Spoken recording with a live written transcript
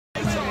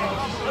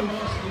Smile,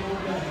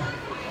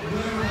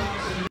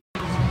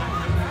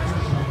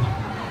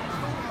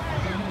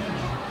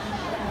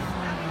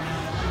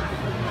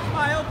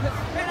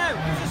 Pino,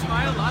 it's a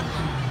smile, lad.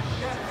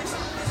 Yeah, this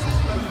is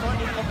about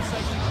finding a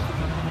conversation.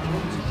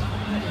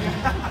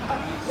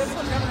 Let's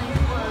not have any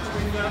words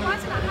with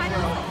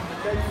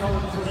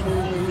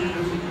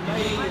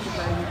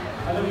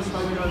I know we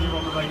spoke earlier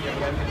on the radio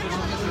again, but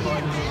just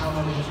remind us how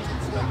long it's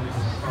been spent this.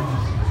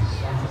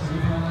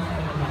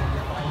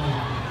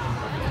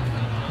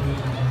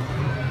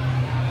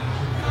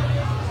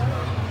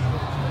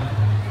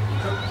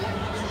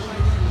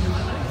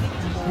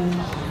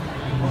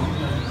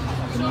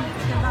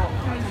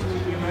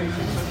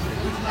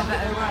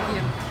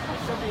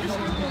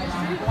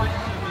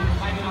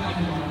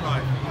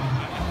 Right.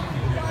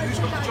 Who's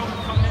got the job of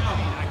coming out?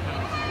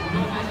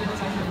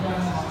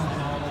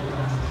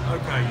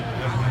 Okay,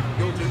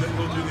 you'll do the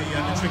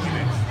tricky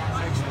bits.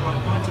 Excellent. Right,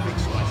 mine's a big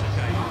slice,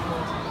 okay?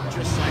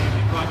 Just saying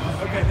it. Right,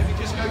 okay, let me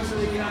just go to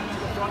the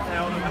front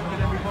now and let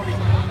everybody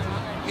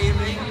hear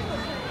me.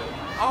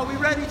 Are we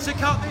ready to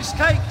cut this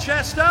cake,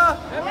 Chester?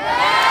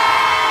 Yeah!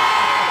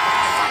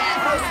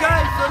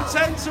 Okay, from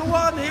 10 to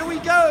 1, here we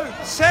go.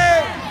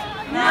 10,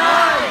 9,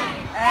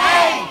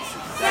 8,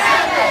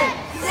 7,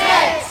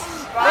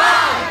 6,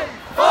 5,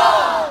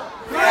 4,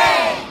 3,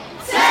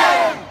 2,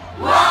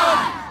 1.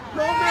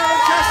 Long down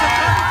and Chester,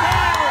 cut it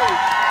down.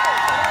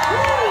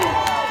 Woo!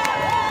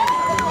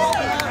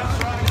 That's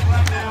right, it's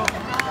flat now.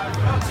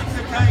 Cutting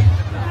the cake.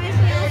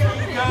 Here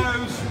he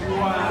goes.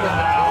 Wow,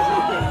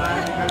 look at that,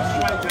 he goes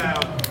straight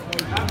down.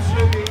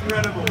 Absolutely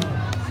incredible.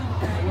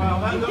 Wow,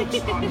 that looks,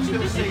 I'm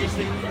still seeing this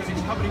thing because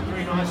it's covered in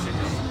green ice.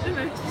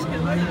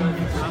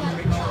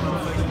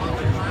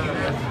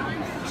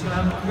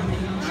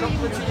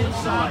 Chocolatey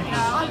inside.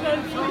 Oh,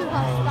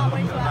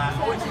 look at that.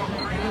 Oh, it's got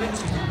green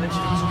bits. There's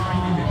these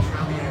creamy bits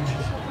around the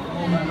edges.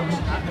 Oh, that looks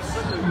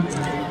absolutely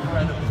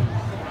incredible.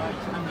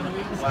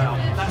 Wow,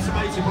 that's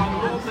amazing. Well, the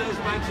Lord there's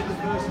back to the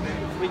first bit.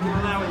 We can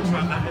allow him to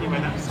have that anyway.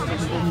 That's the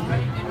first one.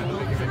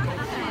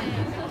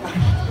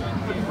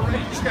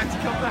 Just going to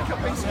come back up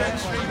East Main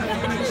Street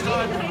at the next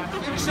time.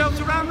 Give yourselves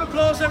a round of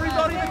applause,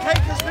 everybody. The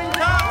cake has been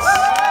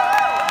cut.